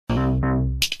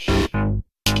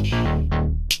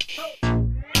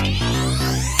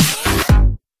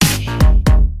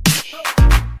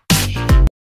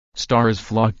stars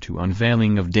flocked to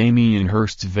unveiling of Damien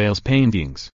Hirst's Veils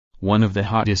paintings. One of the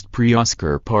hottest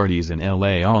pre-Oscar parties in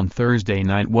LA on Thursday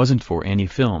night wasn't for any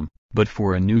film, but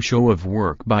for a new show of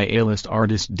work by A-list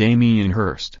artist Damien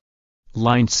Hirst.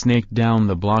 Lines snaked down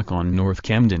the block on North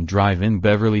Camden Drive in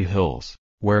Beverly Hills,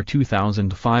 where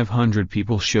 2,500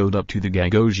 people showed up to the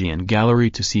Gagosian gallery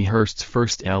to see Hirst's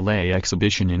first LA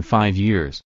exhibition in 5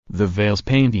 years, the Veils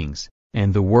paintings,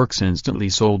 and the works instantly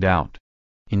sold out.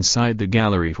 Inside the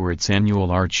gallery for its annual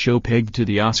art show pegged to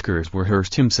the Oscars were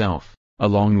Hirst himself,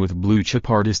 along with blue-chip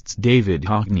artists David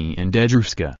Hockney and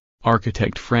Edruska,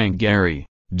 architect Frank Gehry,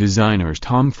 designers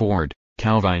Tom Ford,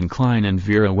 Calvin Klein and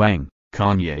Vera Wang,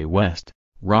 Kanye West,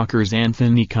 rockers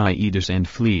Anthony Kiedis and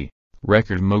Flea,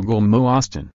 record mogul Mo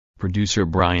Austin, producer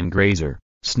Brian Grazer,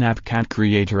 Snapchat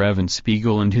creator Evan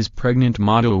Spiegel and his pregnant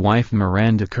model wife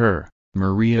Miranda Kerr,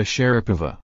 Maria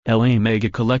Sharapova, LA mega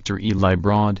collector Eli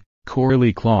Broad,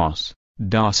 Coralie Kloss,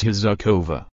 Dacia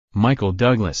Zukova, Michael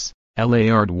Douglas, LA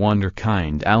art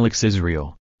wonderkind Alex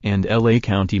Israel, and LA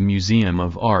County Museum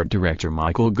of Art director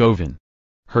Michael Govan.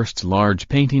 Hirst's large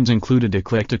paintings included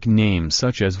eclectic names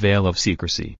such as Veil of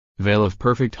Secrecy, Veil of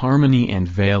Perfect Harmony and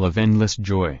Veil of Endless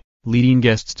Joy, leading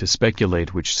guests to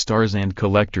speculate which stars and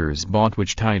collectors bought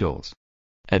which titles.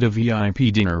 At a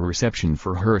VIP dinner reception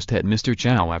for Hirst at Mr.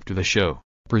 Chow after the show,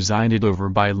 presided over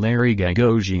by Larry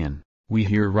Gagosian, we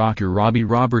hear rocker Robbie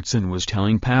Robertson was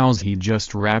telling pals he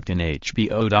just wrapped an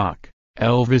HBO doc,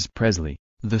 Elvis Presley,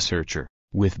 The Searcher,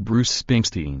 with Bruce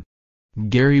Springsteen.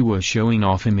 Gary was showing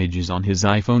off images on his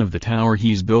iPhone of the tower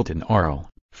he's built in Arles,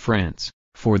 France,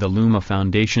 for the Luma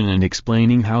Foundation and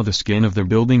explaining how the skin of the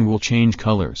building will change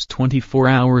colors 24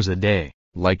 hours a day,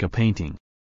 like a painting.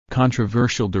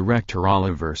 Controversial director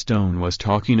Oliver Stone was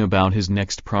talking about his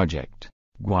next project,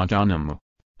 Guantanamo,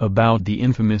 about the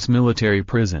infamous military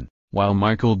prison, while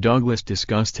Michael Douglas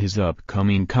discussed his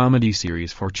upcoming comedy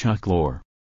series for Chuck Lorre.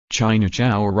 China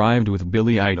Chow arrived with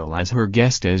Billy Idol as her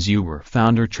guest as Uber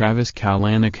founder Travis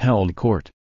Kalanick held court.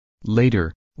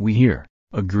 Later, we hear,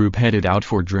 a group headed out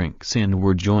for drinks and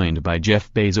were joined by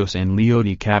Jeff Bezos and Leo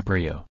DiCaprio.